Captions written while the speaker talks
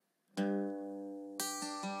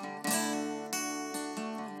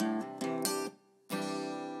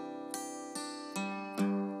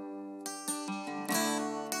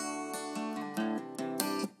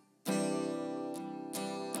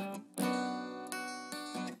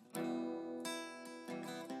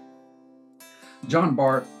John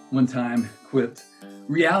Bart one time quipped,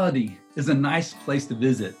 "Reality is a nice place to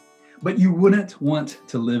visit, but you wouldn't want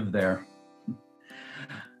to live there."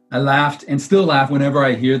 I laughed and still laugh whenever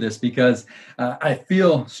I hear this because I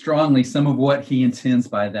feel strongly some of what he intends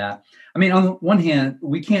by that. I mean, on the one hand,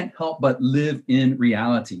 we can't help but live in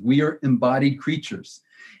reality. We are embodied creatures,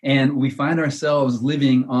 and we find ourselves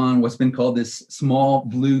living on what's been called this small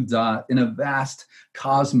blue dot in a vast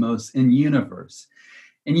cosmos and universe.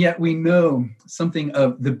 And yet we know something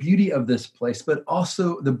of the beauty of this place, but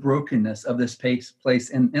also the brokenness of this place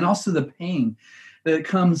and also the pain that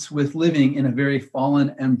comes with living in a very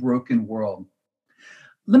fallen and broken world.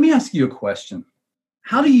 Let me ask you a question.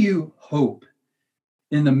 How do you hope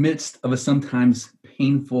in the midst of a sometimes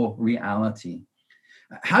painful reality?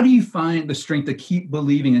 How do you find the strength to keep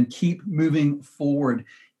believing and keep moving forward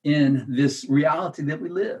in this reality that we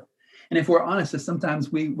live? And if we're honest,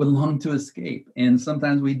 sometimes we would long to escape, and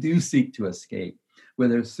sometimes we do seek to escape,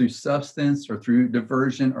 whether it's through substance or through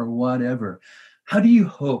diversion or whatever. How do you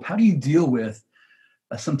hope? How do you deal with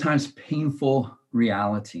a sometimes painful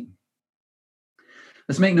reality?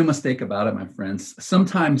 Let's make no mistake about it, my friends.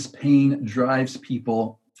 Sometimes pain drives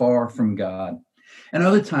people far from God. And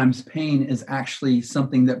other times, pain is actually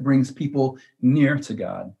something that brings people near to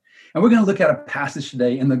God. And we're going to look at a passage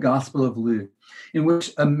today in the Gospel of Luke in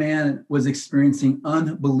which a man was experiencing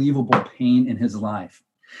unbelievable pain in his life.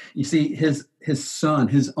 You see, his son,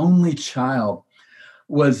 his only child,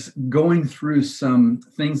 was going through some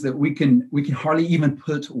things that we can hardly even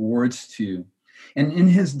put words to. And in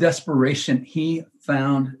his desperation, he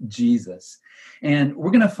found Jesus. And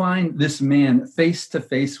we're going to find this man face to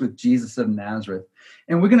face with Jesus of Nazareth.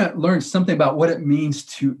 And we're going to learn something about what it means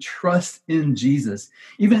to trust in Jesus,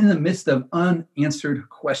 even in the midst of unanswered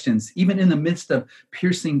questions, even in the midst of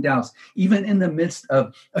piercing doubts, even in the midst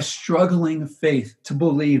of a struggling faith to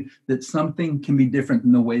believe that something can be different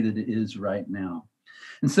than the way that it is right now.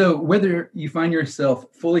 And so whether you find yourself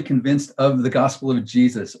fully convinced of the gospel of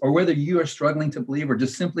Jesus, or whether you are struggling to believe or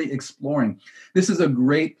just simply exploring, this is a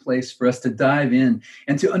great place for us to dive in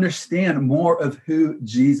and to understand more of who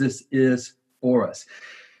Jesus is for us.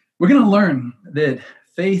 We're going to learn that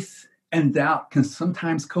faith and doubt can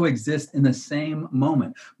sometimes coexist in the same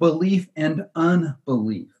moment. Belief and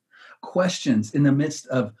unbelief. Questions in the midst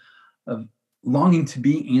of longing to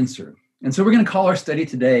be answered. And so we're going to call our study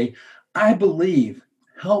today, I Believe,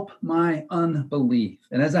 Help My Unbelief.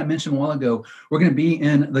 And as I mentioned a while ago, we're going to be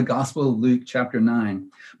in the Gospel of Luke chapter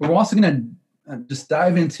 9. But we're also going to just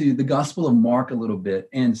dive into the Gospel of Mark a little bit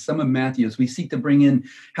and some of Matthew as we seek to bring in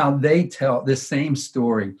how they tell this same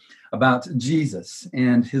story about Jesus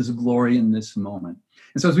and his glory in this moment.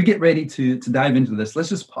 And so as we get ready to dive into this, let's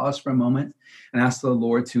just pause for a moment and ask the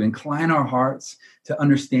Lord to incline our hearts to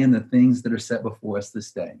understand the things that are set before us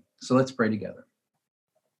this day. So let's pray together.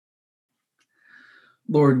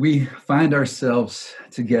 Lord, we find ourselves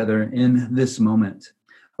together in this moment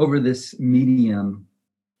over this medium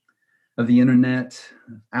of the internet,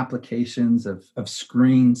 applications, of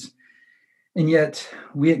screens. And yet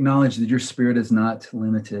we acknowledge that your Spirit is not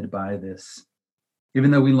limited by this.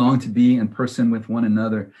 Even though we long to be in person with one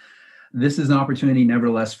another, this is an opportunity,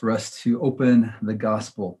 nevertheless, for us to open the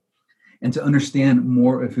gospel and to understand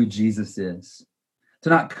more of who Jesus is, to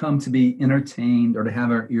not come to be entertained or to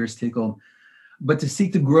have our ears tickled, but to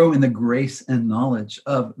seek to grow in the grace and knowledge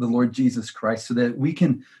of the Lord Jesus Christ so that we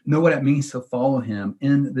can know what it means to follow him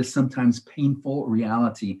in this sometimes painful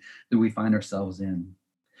reality that we find ourselves in.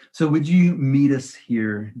 So would you meet us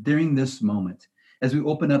here during this moment as we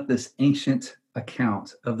open up this ancient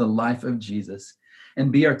account of the life of Jesus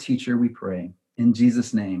and be our teacher, we pray. In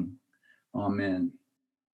Jesus' name, amen.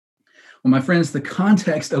 Well, my friends, the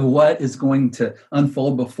context of what is going to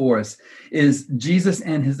unfold before us is Jesus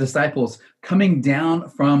and his disciples coming down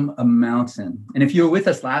from a mountain. And if you were with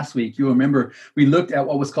us last week, you'll remember we looked at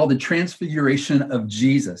what was called the transfiguration of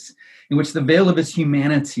Jesus, in which the veil of his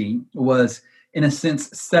humanity was, in a sense,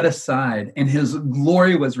 set aside and his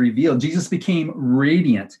glory was revealed. Jesus became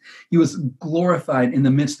radiant. He was glorified in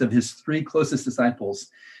the midst of his three closest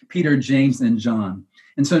disciples, Peter, James, and John.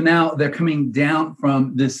 And so now they're coming down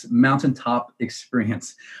from this mountaintop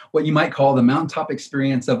experience, what you might call the mountaintop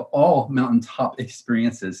experience of all mountaintop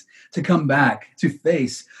experiences, to come back to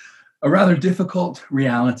face a rather difficult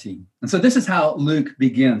reality. And so this is how Luke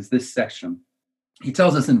begins this section. He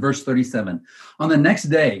tells us in verse 37, on the next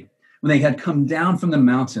day, when they had come down from the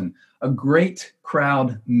mountain, a great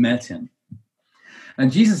crowd met him.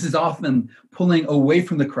 And Jesus is often pulling away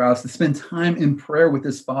from the crowds to spend time in prayer with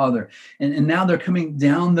his Father. And now they're coming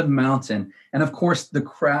down the mountain. And of course, the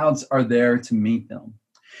crowds are there to meet them.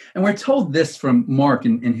 And we're told this from Mark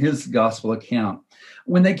in his gospel account.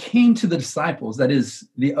 When they came to the disciples, that is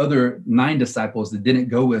the other 9 disciples that didn't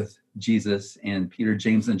go with Jesus and Peter,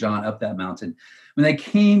 James, and John up that mountain, when they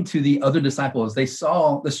came to the other disciples, they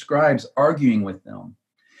saw the scribes arguing with them.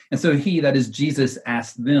 And so he, that is Jesus,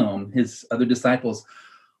 asked them, his other disciples,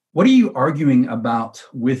 what are you arguing about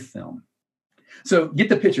with them? So get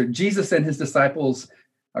the picture. Jesus and his disciples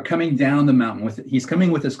are coming down the mountain. He's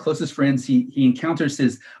coming with his closest friends. He encounters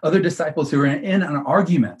his other disciples who are in an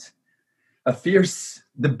argument, a fierce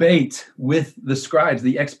debate with the scribes,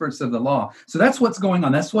 the experts of the law. So that's what's going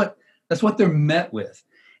on. That's what they're met with.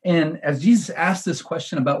 And as Jesus asks this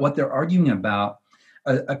question about what they're arguing about,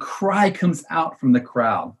 a cry comes out from the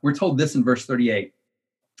crowd. We're told this in verse 38.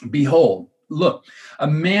 Behold, look, a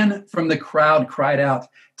man from the crowd cried out,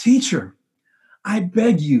 "Teacher, I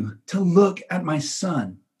beg you to look at my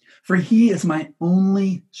son, for he is my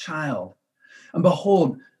only child. And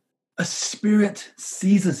behold, a spirit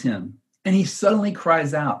seizes him, and he suddenly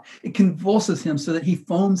cries out. It convulses him so that he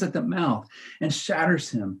foams at the mouth and shatters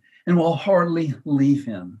him and will hardly leave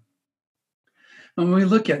him." And when we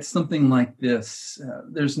look at something like this,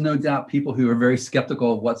 there's no doubt people who are very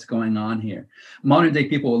skeptical of what's going on here. Modern day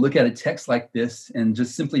people will look at a text like this and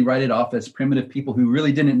just simply write it off as primitive people who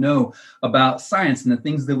really didn't know about science and the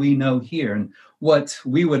things that we know here. And what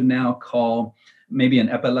we would now call maybe an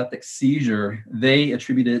epileptic seizure, they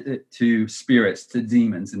attributed it to spirits, to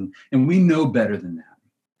demons, and we know better than that.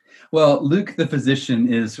 Well, Luke, the physician,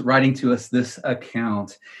 is writing to us this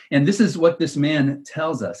account, and this is what this man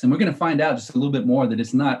tells us. And we're going to find out just a little bit more that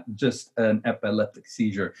it's not just an epileptic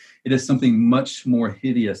seizure. It is something much more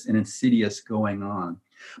hideous and insidious going on.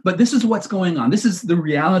 But this is what's going on. This is the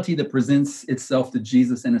reality that presents itself to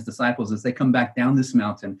Jesus and his disciples as they come back down this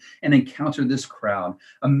mountain and encounter this crowd.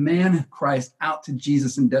 A man cries out to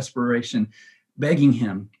Jesus in desperation, begging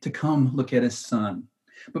him to come look at his son.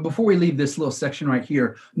 But before we leave this little section right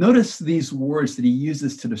here, notice these words that he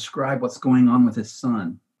uses to describe what's going on with his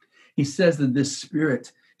son. He says that this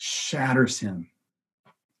spirit shatters him.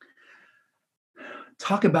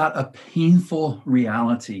 Talk about a painful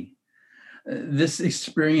reality. This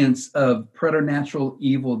experience of preternatural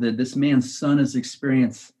evil that this man's son is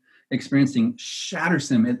experiencing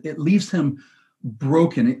shatters him. It leaves him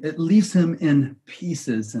broken. It leaves him in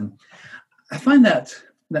pieces. And I find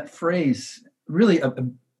that phrase really I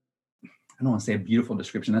don't want to say a beautiful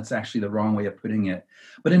description. That's actually the wrong way of putting it,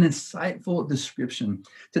 but an insightful description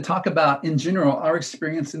to talk about, in general, our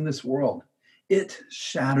experience in this world. It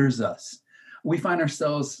shatters us. We find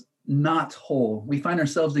ourselves not whole. We find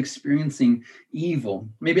ourselves experiencing evil,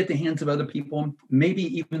 maybe at the hands of other people, maybe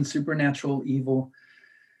even supernatural evil,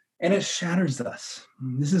 and it shatters us.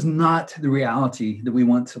 This is not the reality that we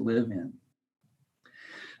want to live in.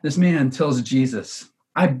 This man tells Jesus,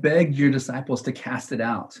 "I begged your disciples to cast it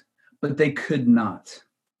out, but they could not."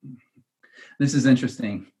 This is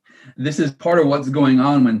interesting. This is part of what's going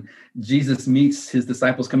on when Jesus meets his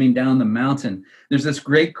disciples coming down the mountain. There's this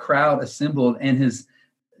great crowd assembled, and his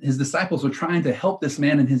disciples were trying to help this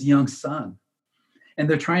man and his young son. And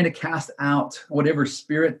they're trying to cast out whatever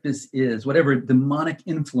spirit this is, whatever demonic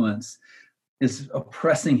influence is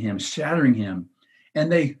oppressing him, shattering him.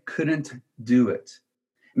 And they couldn't do it.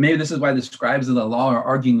 Maybe this is why the scribes of the law are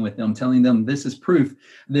arguing with them, telling them this is proof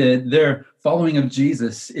that their following of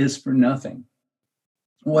Jesus is for nothing.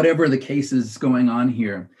 Whatever the case is going on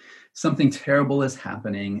here, something terrible is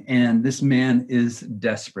happening, and this man is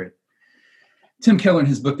desperate. Tim Keller, in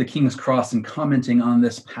his book, The King's Cross, in commenting on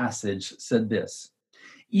this passage, said this: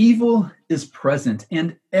 "Evil is present,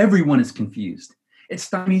 and everyone is confused. It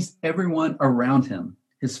stymies everyone around him,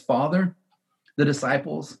 his father, the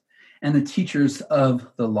disciples, and the teachers of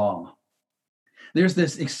the law." There's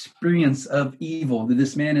this experience of evil that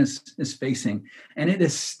this man is facing, and it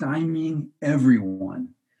is stymieing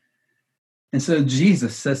everyone. And so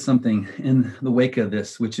Jesus says something in the wake of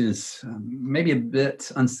this, which is maybe a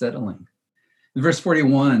bit unsettling. In verse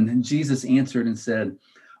 41, Jesus answered and said,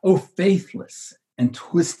 "O faithless and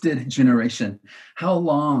twisted generation, how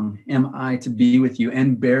long am I to be with you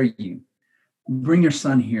and bear you? Bring your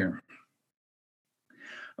son here."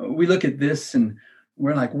 We look at this and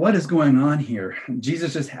we're like, what is going on here?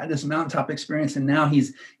 Jesus just had this mountaintop experience, and now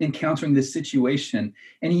he's encountering this situation.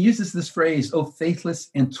 And he uses this phrase, "O faithless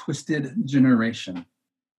and twisted generation."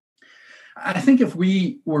 I think if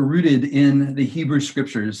we were rooted in the Hebrew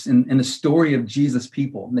scriptures, in the story of Jesus'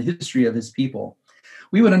 people, in the history of his people,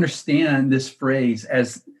 we would understand this phrase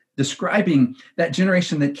as describing that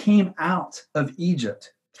generation that came out of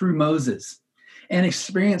Egypt through Moses. and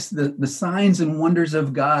experienced the signs and wonders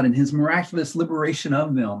of God and his miraculous liberation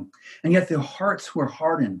of them. And yet their hearts were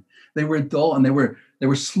hardened. They were dull, and they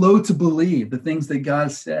were slow to believe the things that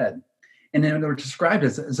God said. And they were described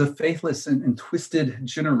as a faithless and twisted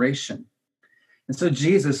generation. And so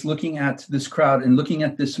Jesus, looking at this crowd and looking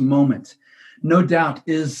at this moment, no doubt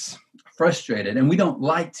is frustrated. And we don't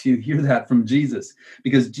like to hear that from Jesus,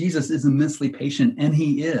 because Jesus is immensely patient, and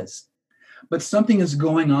he is. But something is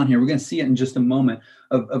going on here. We're going to see it in just a moment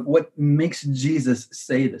of what makes Jesus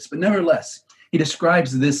say this. But nevertheless, he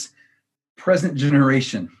describes this present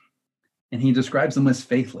generation, and he describes them as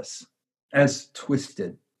faithless, as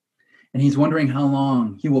twisted. And he's wondering how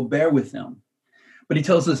long he will bear with them. But he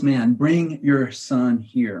tells this man, bring your son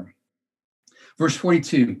here. Verse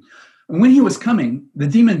 42, when he was coming, the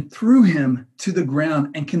demon threw him to the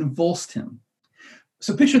ground and convulsed him.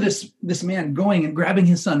 So picture this man going and grabbing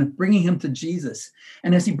his son and bringing him to Jesus.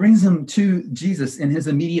 And as he brings him to Jesus in his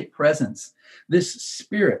immediate presence, this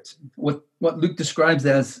spirit, what Luke describes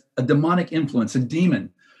as a demonic influence, a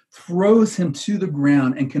demon, throws him to the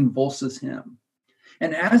ground and convulses him.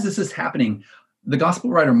 And as this is happening, the gospel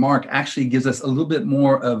writer Mark actually gives us a little bit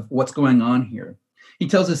more of what's going on here. He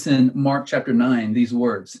tells us in Mark chapter 9 these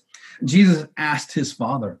words. Jesus asked his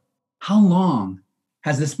father, how long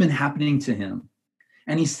has this been happening to him?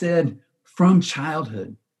 And he said, from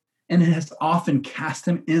childhood. And it has often cast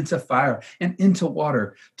him into fire and into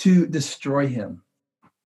water to destroy him.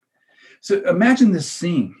 So imagine this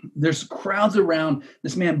scene. There's crowds around.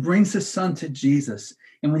 This man brings his son to Jesus.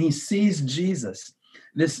 And when he sees Jesus,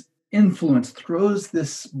 this influence throws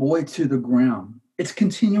this boy to the ground. It's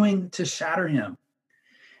continuing to shatter him.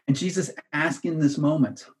 And Jesus asks in this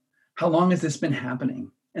moment, how long has this been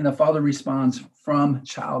happening? And the father responds, from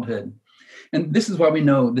childhood. And this is why we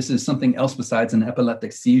know this is something else besides an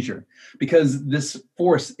epileptic seizure, because this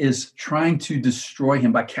force is trying to destroy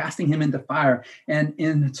him by casting him into fire and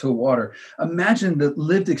into water. Imagine the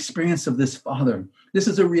lived experience of this father. This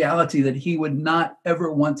is a reality that he would not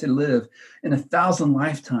ever want to live in 1,000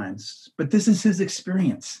 lifetimes, but this is his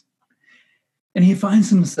experience. And he finds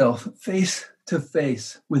himself face to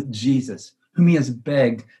face with Jesus, whom he has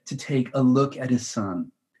begged to take a look at his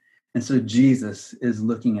son. And so Jesus is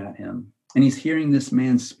looking at him. And he's hearing this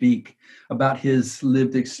man speak about his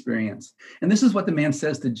lived experience. And this is what the man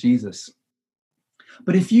says to Jesus.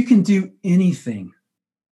 But if you can do anything,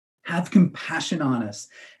 have compassion on us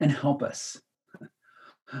and help us.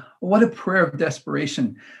 What a prayer of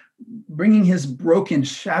desperation, bringing his broken,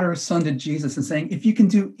 shattered son to Jesus and saying, if you can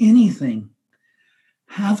do anything,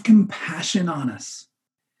 have compassion on us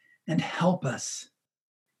and help us.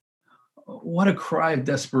 What a cry of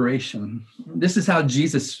desperation. This is how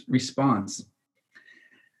Jesus responds.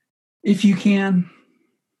 If you can,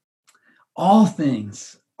 all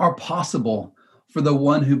things are possible for the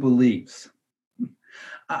one who believes.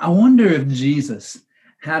 I wonder if Jesus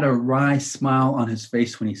had a wry smile on his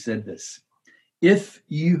face when he said this. If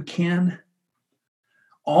you can,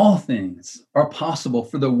 all things are possible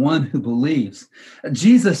for the one who believes.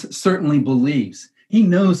 Jesus certainly believes. He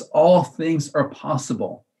knows all things are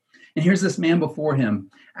possible. And here's this man before him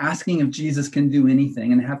asking if Jesus can do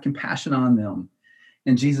anything and have compassion on them.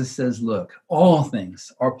 And Jesus says, look, all things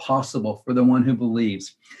are possible for the one who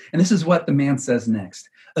believes. And this is what the man says next.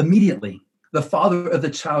 Immediately, the father of the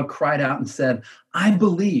child cried out and said, I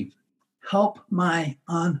believe, help my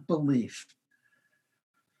unbelief.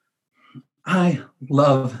 I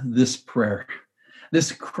love this prayer,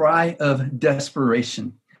 this cry of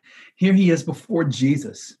desperation. Here he is before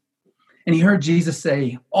Jesus. And he heard Jesus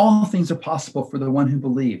say, all things are possible for the one who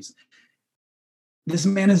believes. This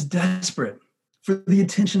man is desperate for the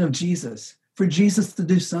attention of Jesus, for Jesus to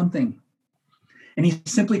do something. And he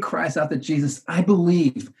simply cries out to Jesus, I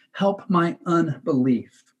believe, help my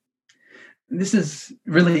unbelief. And this is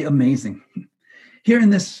really amazing. Here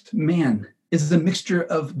in this man is a mixture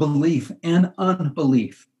of belief and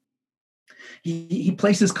unbelief. He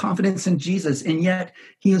places confidence in Jesus, and yet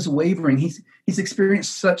he is wavering. He's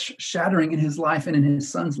experienced such shattering in his life and in his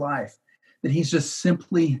son's life that he's just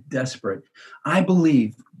simply desperate. I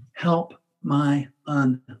believe, help my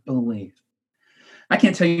unbelief. I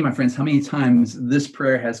can't tell you, my friends, how many times this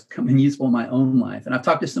prayer has come in useful in my own life. And I've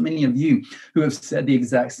talked to so many of you who have said the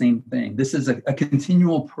exact same thing. This is a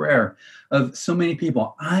continual prayer of so many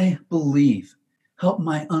people. I believe, help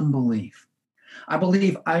my unbelief. I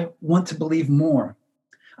believe, I want to believe more.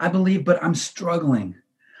 I believe, but I'm struggling.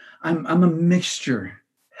 I'm a mixture.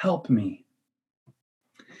 Help me.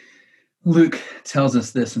 Luke tells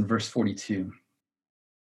us this in verse 42.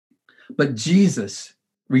 But Jesus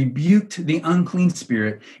rebuked the unclean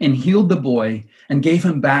spirit and healed the boy and gave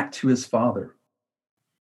him back to his father.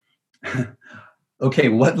 Okay,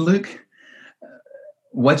 what, Luke?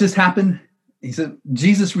 What just happened? He said,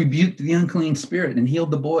 Jesus rebuked the unclean spirit and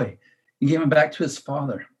healed the boy and gave him back to his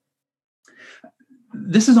father.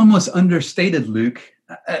 This is almost understated, Luke.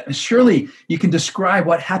 Surely you can describe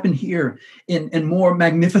what happened here in more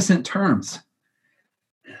magnificent terms.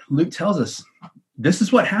 Luke tells us this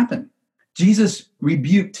is what happened. Jesus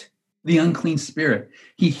rebuked the unclean spirit.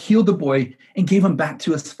 He healed the boy and gave him back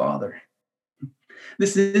to his father.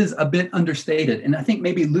 This is a bit understated, and I think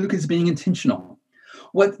maybe Luke is being intentional.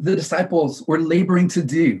 What the disciples were laboring to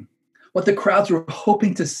do, what the crowds were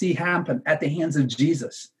hoping to see happen at the hands of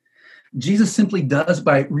Jesus, Jesus simply does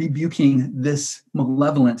by rebuking this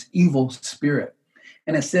malevolent, evil spirit.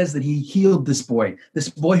 And it says that he healed this boy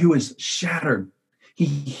who was shattered. He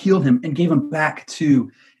healed him and gave him back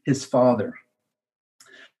to his father.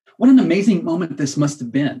 What an amazing moment this must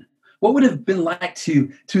have been. What would it have been like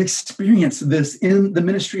to experience this in the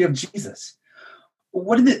ministry of Jesus?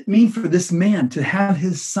 What did it mean for this man to have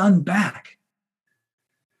his son back?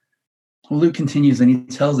 Well, Luke continues and he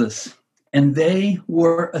tells us, and they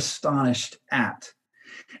were astonished at.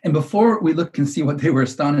 And before we look and see what they were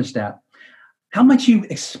astonished at, how much you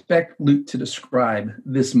expect Luke to describe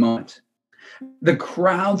this moment? The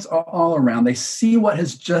crowds are all around. They see what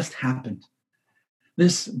has just happened.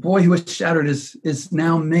 This boy who was shattered is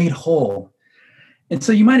now made whole. And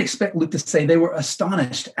so you might expect Luke to say they were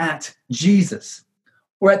astonished at Jesus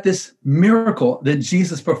or at this miracle that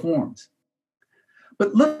Jesus performed.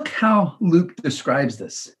 But look how Luke describes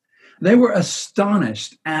this. They were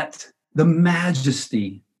astonished at the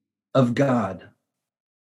majesty of God.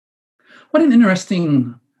 What an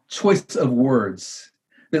interesting choice of words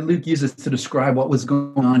that Luke uses to describe what was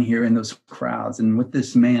going on here in those crowds and with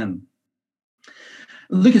this man.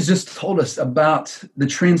 Luke has just told us about the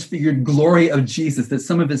transfigured glory of Jesus that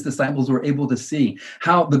some of his disciples were able to see,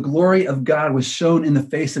 how the glory of God was shown in the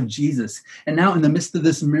face of Jesus. And now in the midst of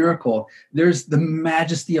this miracle, there's the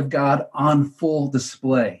majesty of God on full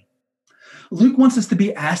display. Luke wants us to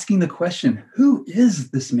be asking the question, who is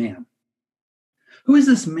this man? Who is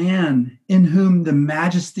this man in whom the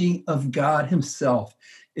majesty of God himself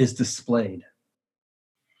is displayed?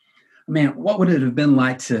 Man, what would it have been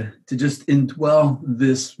like to just indwell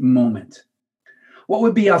this moment? What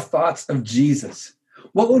would be our thoughts of Jesus?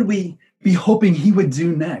 What would we be hoping he would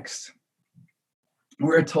do next?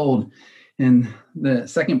 We're told in the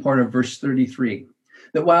second part of verse 33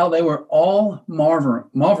 that while they were all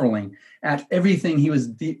marveling at everything he was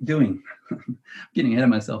doing, I'm getting ahead of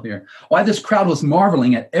myself here, while this crowd was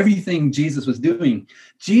marveling at everything Jesus was doing,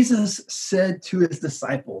 Jesus said to his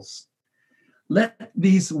disciples, "Let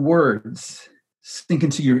these words sink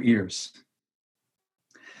into your ears."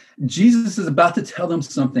 Jesus is about to tell them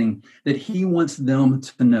something that he wants them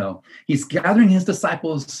to know. He's gathering his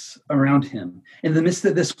disciples around him in the midst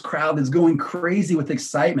of this crowd that's going crazy with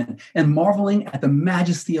excitement and marveling at the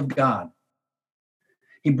majesty of God.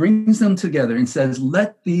 He brings them together and says,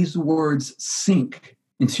 "Let these words sink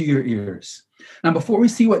into your ears." Now, before we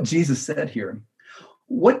see what Jesus said here,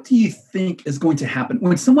 what do you think is going to happen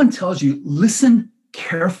when someone tells you, listen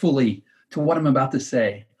carefully to what I'm about to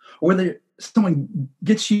say, or whether someone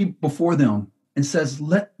gets you before them and says,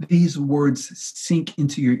 let these words sink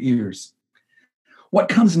into your ears? What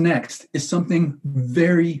comes next is something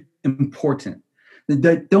very important that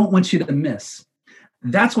I don't want you to miss.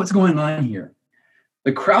 That's what's going on here.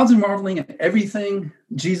 The crowds are marveling at everything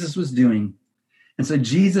Jesus was doing. And so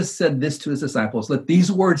Jesus said this to his disciples, let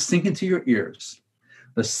these words sink into your ears.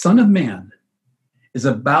 The Son of Man is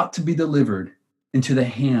about to be delivered into the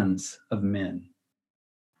hands of men.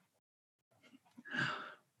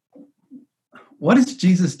 What is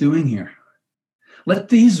Jesus doing here? Let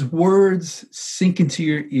these words sink into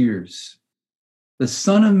your ears. The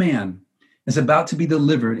Son of Man is about to be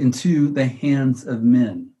delivered into the hands of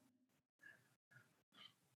men.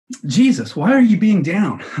 Jesus, why are you being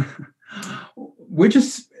down? We're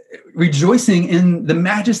just rejoicing in the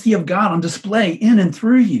majesty of God on display in and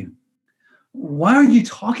through you. Why are you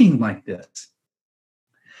talking like this?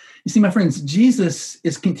 You see, my friends, Jesus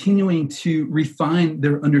is continuing to refine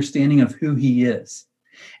their understanding of who he is.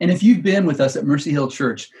 And if you've been with us at Mercy Hill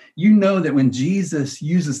Church, you know that when Jesus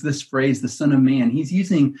uses this phrase, the Son of Man, he's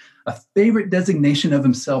using a favorite designation of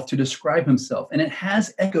himself to describe himself. And it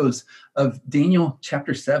has echoes of Daniel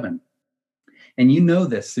chapter 7. And you know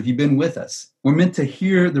this if you've been with us. We're meant to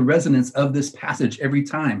hear the resonance of this passage every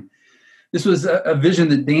time. This was a vision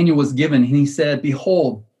that Daniel was given. And he said,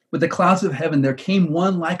 behold, with the clouds of heaven, there came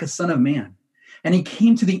one like a son of man. And he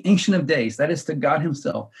came to the Ancient of Days, that is to God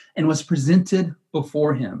himself, and was presented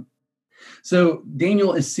before him. So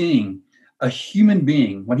Daniel is seeing a human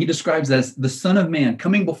being, what he describes as the Son of Man,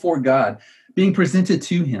 coming before God, being presented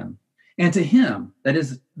to him. And to him, that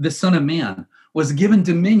is the Son of Man, was given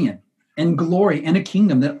dominion and glory and a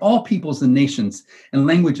kingdom that all peoples and nations and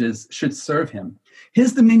languages should serve him.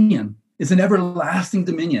 His dominion is an everlasting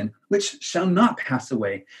dominion which shall not pass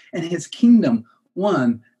away, and his kingdom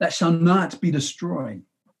one that shall not be destroyed.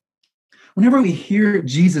 Whenever we hear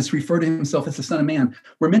Jesus refer to himself as the Son of Man,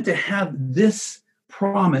 we're meant to have this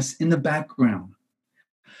promise in the background.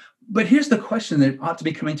 But here's the question that ought to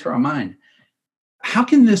be coming to our mind. How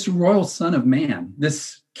can this royal Son of Man,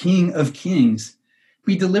 this King of Kings,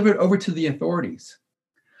 be delivered over to the authorities?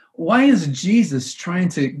 Why is Jesus trying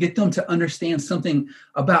to get them to understand something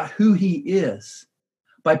about who he is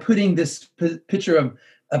by putting this picture of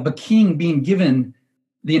a king being given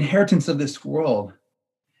the inheritance of this world,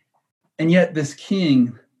 and yet this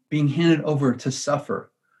king being handed over to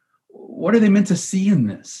suffer? What are they meant to see in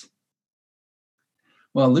this?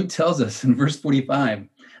 Well, Luke tells us in verse 45,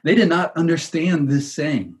 they did not understand this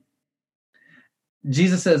saying.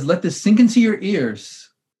 Jesus says, let this sink into your ears.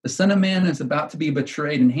 The Son of Man is about to be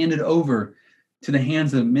betrayed and handed over to the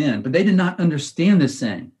hands of men. But they did not understand this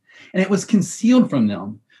saying. And it was concealed from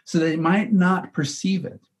them so they might not perceive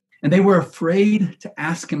it. And they were afraid to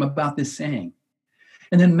ask him about this saying.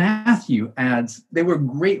 And then Matthew adds, they were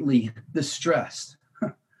greatly distressed.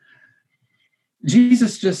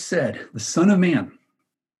 Jesus just said, the Son of Man,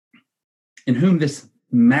 in whom this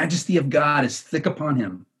majesty of God is thick upon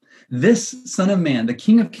him. This Son of Man, the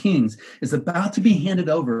King of Kings, is about to be handed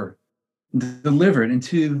over, delivered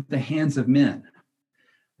into the hands of men.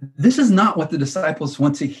 This is not what the disciples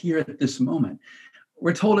want to hear at this moment.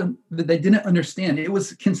 We're told that they didn't understand. It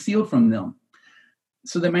was concealed from them,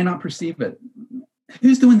 so they may not perceive it.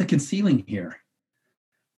 Who's doing the concealing here?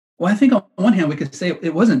 Well, I think on one hand, we could say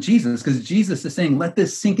it wasn't Jesus, because Jesus is saying, let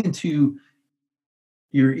this sink into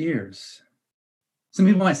your ears. Some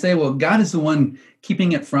people might say, well, God is the one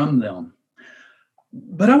keeping it from them.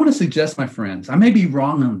 But I want to suggest, my friends, I may be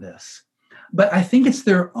wrong on this, but I think it's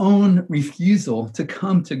their own refusal to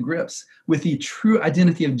come to grips with the true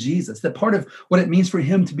identity of Jesus, that part of what it means for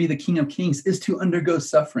him to be the King of Kings is to undergo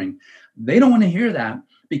suffering. They don't want to hear that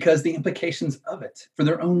because the implications of it for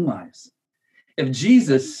their own lives. If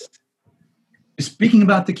Jesus is speaking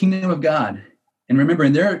about the kingdom of God, and remember,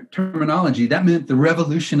 in their terminology, that meant the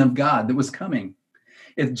revolution of God that was coming.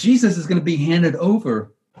 If Jesus is going to be handed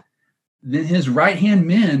over, then his right-hand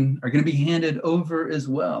men are going to be handed over as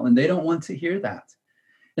well, and they don't want to hear that.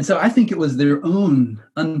 And so I think it was their own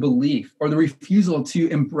unbelief or the refusal to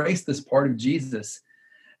embrace this part of Jesus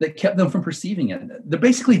that kept them from perceiving it. They're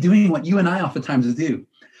basically doing what you and I oftentimes do.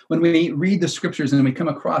 When we read the scriptures and we come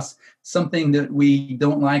across something that we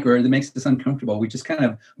don't like or that makes us uncomfortable, we just kind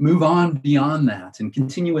of move on beyond that and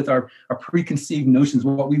continue with our preconceived notions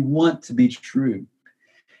of what we want to be true.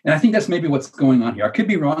 And I think that's maybe what's going on here. I could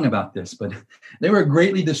be wrong about this, but they were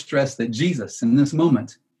greatly distressed that Jesus, in this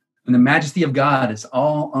moment, when the majesty of God is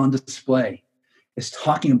all on display, is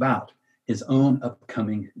talking about his own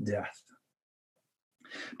upcoming death.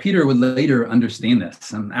 Peter would later understand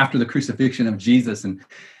this. After the crucifixion of Jesus and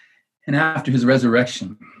after his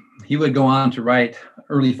resurrection, he would go on to write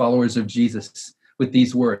early followers of Jesus with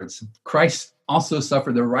these words, Christ also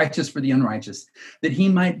suffered the righteous for the unrighteous, that he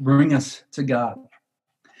might bring us to God.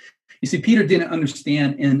 You see, Peter didn't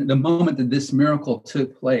understand in the moment that this miracle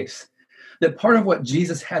took place, that part of what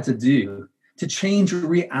Jesus had to do to change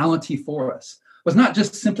reality for us was not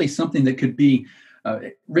just simply something that could be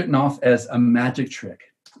written off as a magic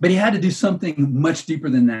trick, but he had to do something much deeper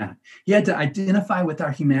than that. He had to identify with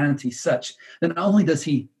our humanity such that not only does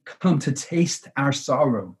he come to taste our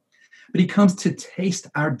sorrow, but he comes to taste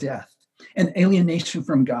our death and alienation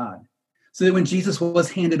from God, so that when Jesus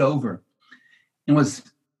was handed over and was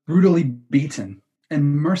brutally beaten and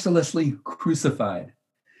mercilessly crucified,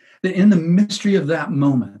 that in the mystery of that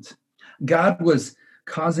moment, God was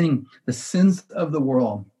causing the sins of the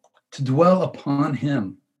world to dwell upon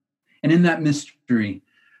him. And in that mystery,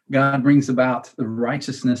 God brings about the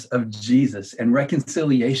righteousness of Jesus and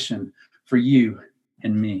reconciliation for you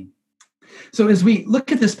and me. So as we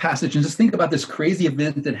look at this passage and just think about this crazy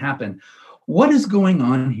event that happened, what is going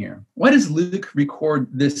on here? Why does Luke record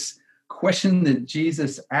this question that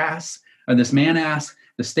Jesus asks, or this man asks,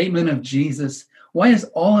 the statement of Jesus? Why is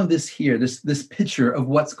all of this here, this picture of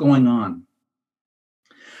what's going on?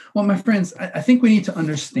 Well, my friends, I think we need to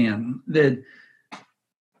understand that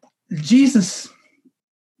Jesus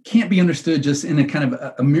can't be understood just in a kind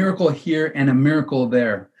of a miracle here and a miracle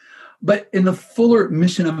there, but in the fuller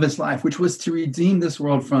mission of his life, which was to redeem this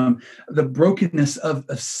world from the brokenness of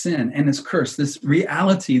sin and its curse, this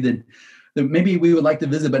reality that that maybe we would like to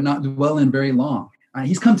visit but not dwell in very long.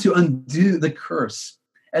 He's come to undo the curse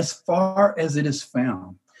as far as it is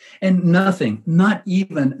found. And nothing, not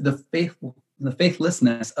even the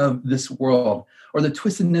faithlessness of this world or the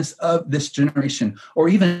twistedness of this generation or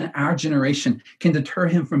even our generation can deter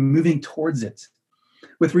him from moving towards it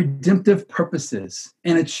with redemptive purposes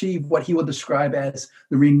and achieve what he will describe as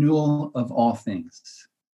the renewal of all things.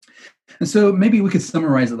 And so maybe we could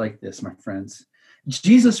summarize it like this, my friends.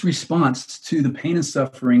 Jesus' response to the pain and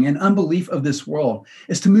suffering and unbelief of this world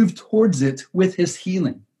is to move towards it with his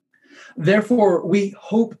healing. Therefore, we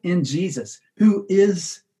hope in Jesus, who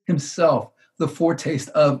is himself the foretaste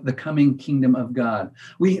of the coming kingdom of God.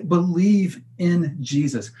 We believe in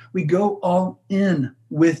Jesus. We go all in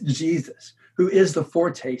with Jesus, who is the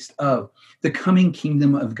foretaste of the coming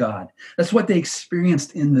kingdom of God. That's what they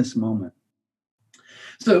experienced in this moment.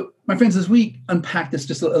 So, my friends, as we unpack this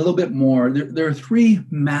just a little bit more, there are three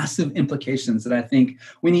massive implications that I think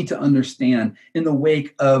we need to understand in the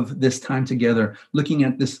wake of this time together, looking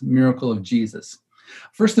at this miracle of Jesus.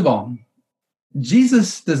 First of all,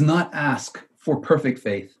 Jesus does not ask for perfect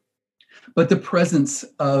faith, but the presence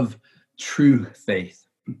of true faith.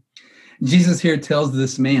 Jesus here tells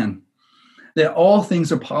this man that all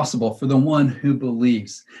things are possible for the one who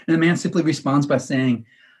believes. And the man simply responds by saying,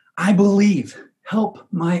 I believe. Help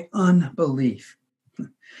my unbelief. And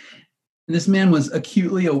this man was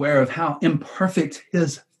acutely aware of how imperfect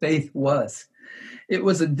his faith was. It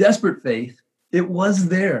was a desperate faith. It was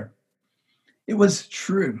there. It was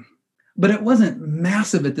true. But it wasn't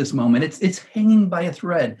massive at this moment. It's hanging by a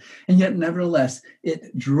thread. And yet, nevertheless,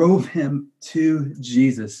 it drove him to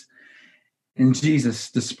Jesus. And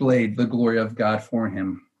Jesus displayed the glory of God for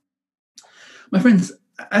him. My friends,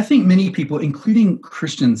 I think many people, including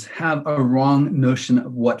Christians, have a wrong notion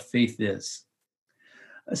of what faith is.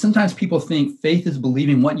 Sometimes people think faith is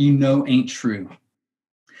believing what you know ain't true.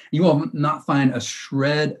 You will not find a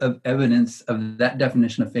shred of evidence of that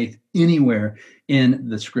definition of faith anywhere in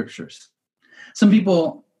the scriptures. Some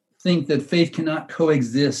people think that faith cannot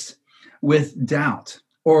coexist with doubt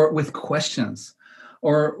or with questions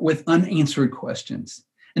or with unanswered questions,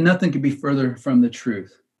 and nothing could be further from the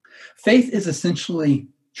truth. Faith is essentially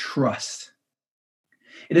trust.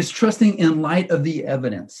 It is trusting in light of the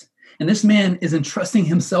evidence. And this man is entrusting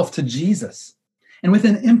himself to Jesus. And with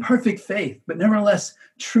an imperfect faith, but nevertheless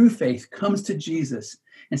true faith, comes to Jesus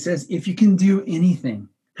and says, if you can do anything,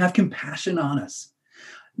 have compassion on us.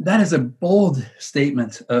 That is a bold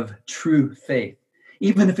statement of true faith,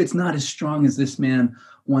 even if it's not as strong as this man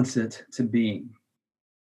wants it to be.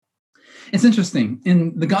 It's interesting.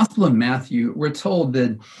 In the Gospel of Matthew, we're told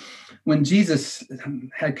that when Jesus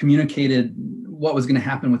had communicated what was going to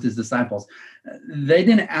happen with his disciples, they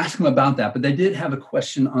didn't ask him about that, but they did have a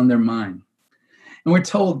question on their mind. And we're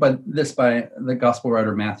told by the gospel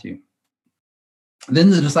writer Matthew.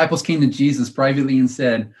 Then the disciples came to Jesus privately and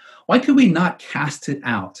said, why could we not cast it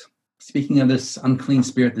out? Speaking of this unclean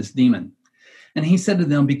spirit, this demon. And he said to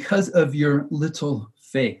them, because of your little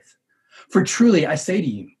faith. For truly, I say to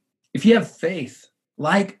you, if you have faith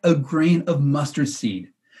like a grain of mustard seed,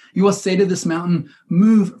 you will say to this mountain,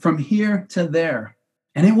 move from here to there,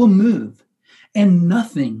 and it will move, and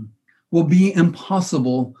nothing will be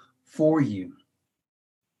impossible for you.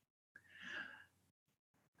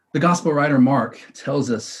 The gospel writer Mark tells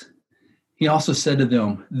us, he also said to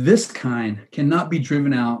them, this kind cannot be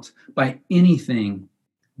driven out by anything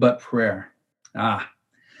but prayer. I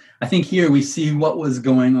think here we see what was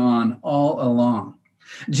going on all along.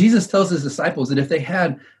 Jesus tells his disciples that if they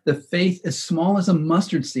had the faith as small as a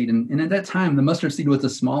mustard seed, and at that time, the mustard seed was the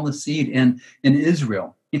smallest seed in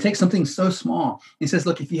Israel. He takes something so small. He says,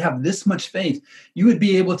 look, if you have this much faith, you would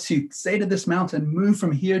be able to say to this mountain, move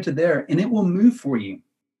from here to there, and it will move for you.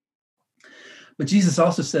 But Jesus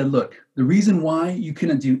also said, look, the reason why you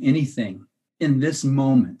couldn't do anything in this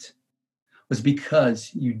moment was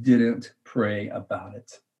because you didn't pray about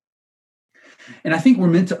it. And I think we're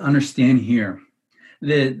meant to understand here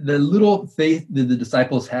that the little faith that the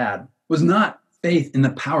disciples had was not faith in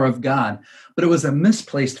the power of God, but it was a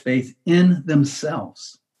misplaced faith in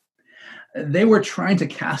themselves. They were trying to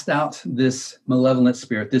cast out this malevolent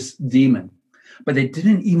spirit, this demon, but they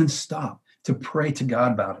didn't even stop to pray to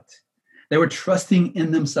God about it. They were trusting in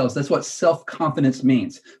themselves. That's what self-confidence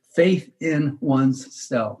means, faith in one's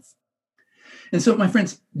self. And so, my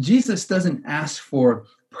friends, Jesus doesn't ask for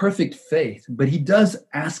perfect faith, but he does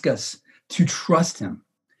ask us to trust him.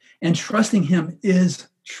 And trusting him is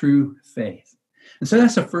true faith. And so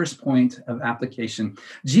that's the first point of application.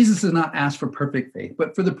 Jesus does not ask for perfect faith,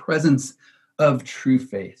 but for the presence of true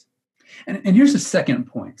faith. And here's the second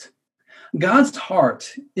point. God's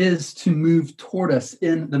heart is to move toward us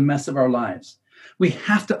in the mess of our lives. We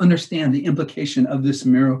have to understand the implication of this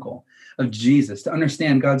miracle of Jesus, to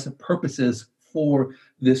understand God's purposes for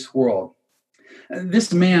this world.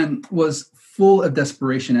 This man was full of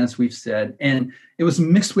desperation, as we've said, and it was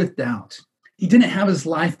mixed with doubt. He didn't have his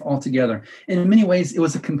life all together. In many ways, it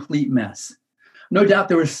was a complete mess. No doubt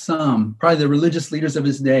there were some, probably the religious leaders of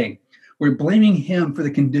his day, were blaming him for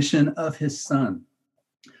the condition of his son.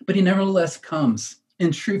 But he nevertheless comes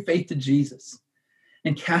in true faith to Jesus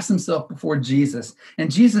and casts himself before Jesus.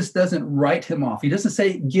 And Jesus doesn't write him off. He doesn't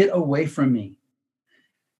say, "Get away from me."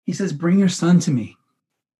 He says, "Bring your son to me.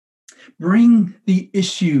 Bring the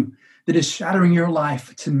issue that is shattering your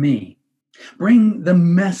life to me. Bring the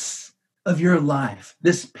mess of your life,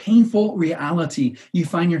 this painful reality you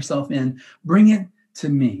find yourself in. Bring it to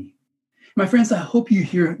me." My friends, I hope you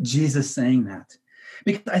hear Jesus saying that,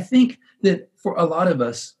 because I think that for a lot of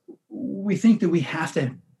us, we think that we have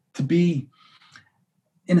to be,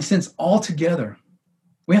 in a sense, all together.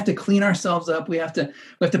 We have to clean ourselves up. We have to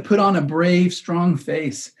put on a brave, strong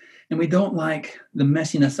face, and we don't like the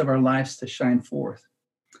messiness of our lives to shine forth.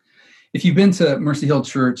 If you've been to Mercy Hill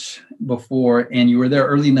Church before and you were there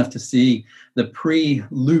early enough to see the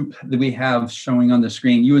pre-loop that we have showing on the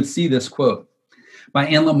screen, you would see this quote by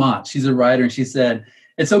Anne Lamott. She's a writer, and she said,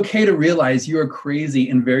 "It's okay to realize you are crazy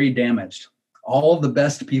and very damaged. All the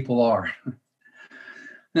best people are."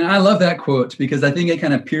 And I love that quote because I think it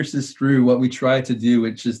kind of pierces through what we try to do,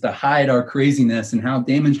 which is to hide our craziness and how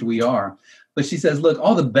damaged we are. But she says, look,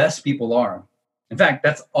 all the best people are. In fact,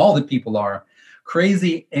 that's all that people are,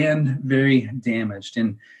 crazy and very damaged.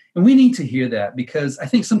 And we need to hear that, because I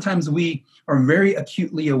think sometimes we are very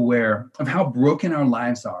acutely aware of how broken our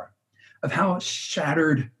lives are, of how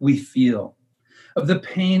shattered we feel, of the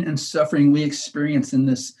pain and suffering we experience in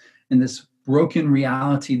this broken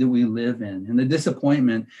reality that we live in, and the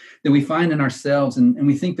disappointment that we find in ourselves. And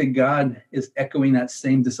we think that God is echoing that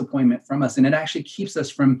same disappointment from us. And it actually keeps us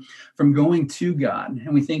from going to God.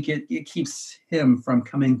 And we think it keeps him from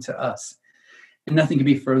coming to us. And nothing could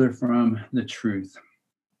be further from the truth.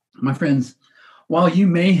 My friends, while you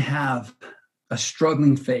may have a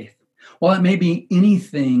struggling faith, while it may be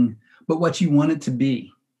anything but what you want it to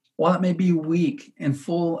be, while it may be weak and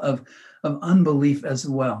full of unbelief as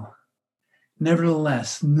well,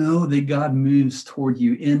 nevertheless, know that God moves toward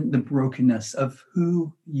you in the brokenness of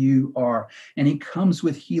who you are, and he comes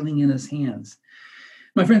with healing in his hands.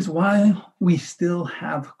 My friends, while we still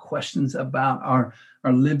have questions about our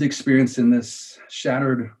lived experience in this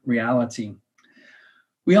shattered reality,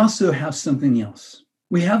 we also have something else.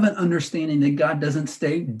 We have an understanding that God doesn't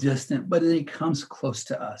stay distant, but that he comes close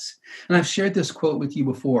to us. And I've shared this quote with you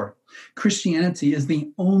before. Christianity is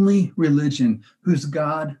the only religion whose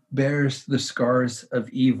God bears the scars of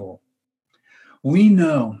evil. We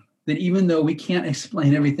know that even though we can't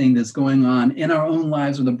explain everything that's going on in our own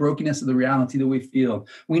lives or the brokenness of the reality that we feel,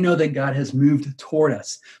 we know that God has moved toward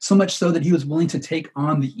us, so much so that he was willing to take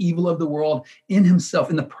on the evil of the world in himself,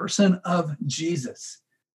 in the person of Jesus.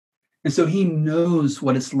 And so he knows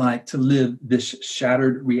what it's like to live this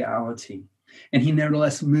shattered reality. And he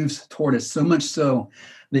nevertheless moves toward us, so much so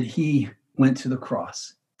that he went to the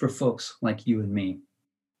cross for folks like you and me.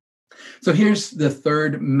 So here's the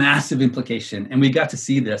third massive implication. And we got to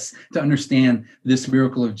see this to understand this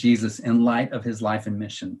miracle of Jesus in light of his life and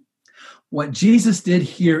mission. What Jesus did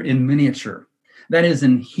here in miniature, that is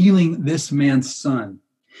in healing this man's son,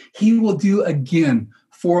 he will do again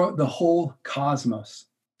for the whole cosmos.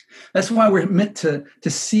 That's why we're meant to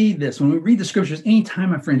see this. When we read the scriptures,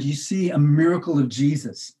 anytime, my friends, you see a miracle of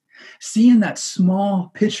Jesus, see in that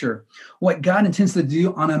small picture what God intends to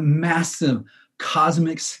do on a massive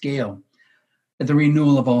cosmic scale at the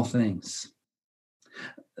renewal of all things.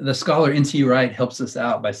 The scholar N.T. Wright helps us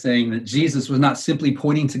out by saying that Jesus was not simply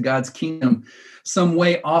pointing to God's kingdom some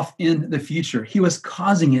way off in the future. He was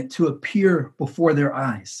causing it to appear before their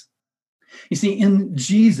eyes. You see, in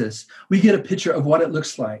Jesus, we get a picture of what it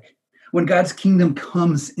looks like when God's kingdom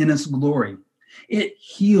comes in its glory. It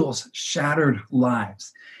heals shattered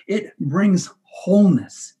lives. It brings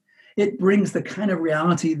wholeness. It brings the kind of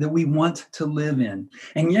reality that we want to live in.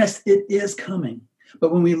 And yes, it is coming.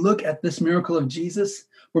 But when we look at this miracle of Jesus,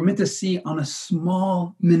 we're meant to see on a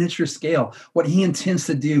small miniature scale what he intends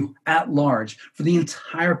to do at large for the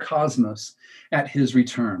entire cosmos at his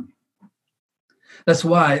return. That's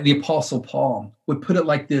why the Apostle Paul would put it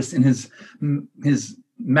like this in his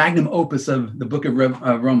magnum opus of the book of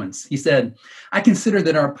Romans. He said, I consider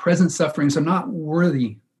that our present sufferings are not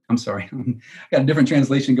worthy. I'm sorry, I got a different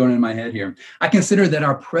translation going in my head here. I consider that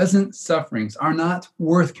our present sufferings are not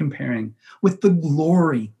worth comparing with the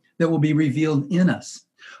glory that will be revealed in us.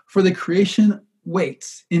 For the creation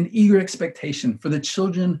waits in eager expectation for the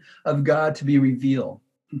children of God to be revealed.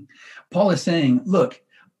 Paul is saying, look,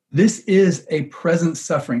 this is a present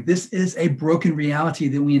suffering. This is a broken reality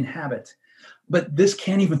that we inhabit. But this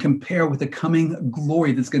can't even compare with the coming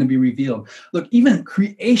glory that's going to be revealed. Look, even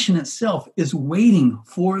creation itself is waiting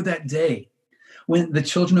for that day when the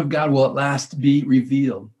children of God will at last be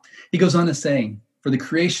revealed. He goes on to say, for the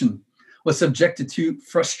creation was subjected to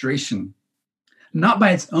frustration, not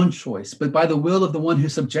by its own choice, but by the will of the one who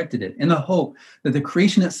subjected it, in the hope that the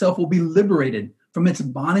creation itself will be liberated from its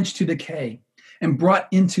bondage to decay and brought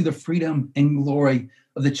into the freedom and glory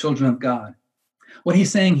of the children of God. What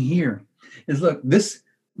he's saying here is, look, this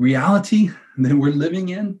reality that we're living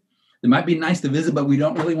in, it might be nice to visit, but we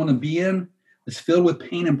don't really want to be in, it's filled with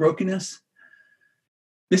pain and brokenness.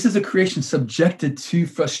 This is a creation subjected to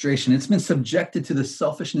frustration. It's been subjected to the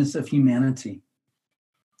selfishness of humanity.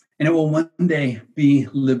 And it will one day be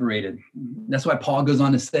liberated. That's why Paul goes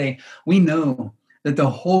on to say, we know that the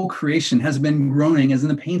whole creation has been groaning as in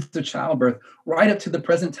the pains of childbirth right up to the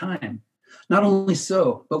present time. Not only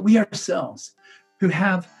so, but we ourselves who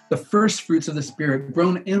have the first fruits of the Spirit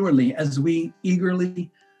groan inwardly as we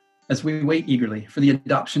wait eagerly for the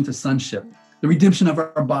adoption to sonship, the redemption of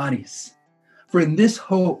our bodies. For in this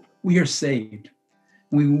hope we are saved.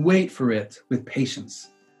 We wait for it with patience.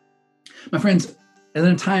 My friends, at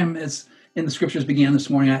the time as in the scriptures began this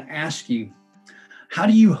morning, I ask you, how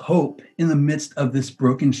do you hope in the midst of this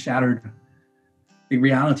broken, shattered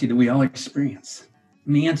reality that we all experience?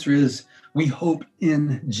 And the answer is, we hope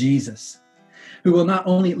in Jesus, who will not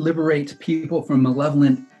only liberate people from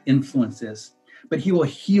malevolent influences, but he will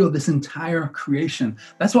heal this entire creation.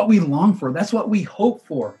 That's what we long for. That's what we hope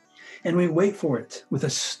for. And we wait for it with a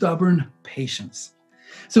stubborn patience.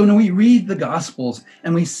 So when we read the Gospels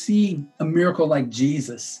and we see a miracle like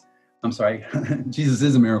Jesus, Jesus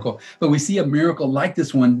is a miracle, but we see a miracle like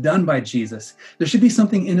this one done by Jesus, there should be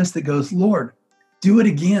something in us that goes, Lord, do it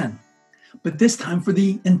again, but this time for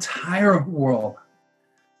the entire world.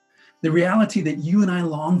 The reality that you and I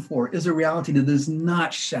long for is a reality that is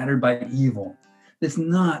not shattered by evil, that's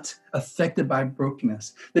not affected by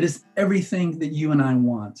brokenness, that is everything that you and I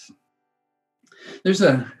want. There's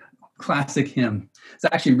a classic hymn. It's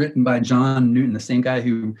actually written by John Newton, the same guy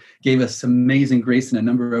who gave us Amazing Grace and a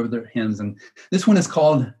number of other hymns. And this one is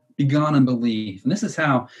called Begone Unbelief. And this is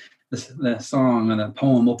how the song and the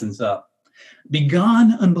poem opens up.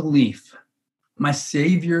 Begone unbelief, my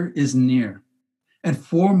Savior is near, and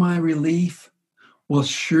for my relief will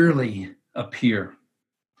surely appear.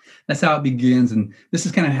 That's how it begins. And this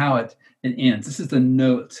is kind of how it ends. This is the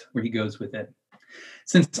note where he goes with it.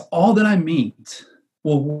 Since all that I meet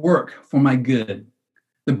will work for my good,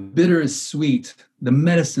 the bitter is sweet, the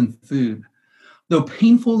medicine food, though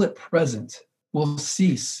painful at present, will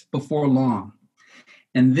cease before long.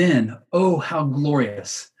 And then, oh, how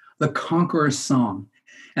glorious, the conqueror's song.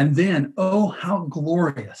 And then, oh, how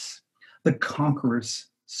glorious, the conqueror's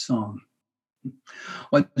song.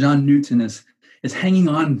 What John Newton is hanging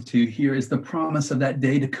on to here is the promise of that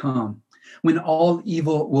day to come, when all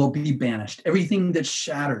evil will be banished. Everything that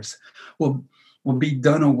shatters will be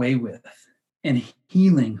done away with, and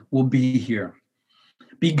healing will be here.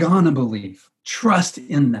 Begone unbelief. Trust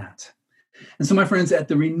in that. And so, my friends, at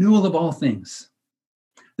the renewal of all things,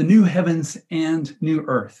 the new heavens and new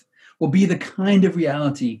earth will be the kind of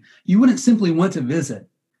reality you wouldn't simply want to visit,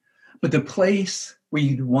 but the place where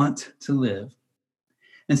you'd want to live.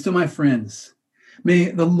 And so, my friends, may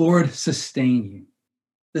the Lord sustain you.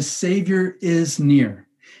 The Savior is near,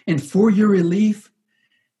 and for your relief,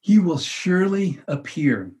 he will surely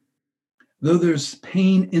appear. Though there's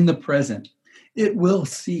pain in the present, it will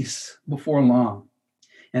cease before long.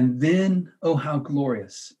 And then, oh, how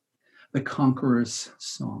glorious, the conqueror's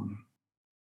song.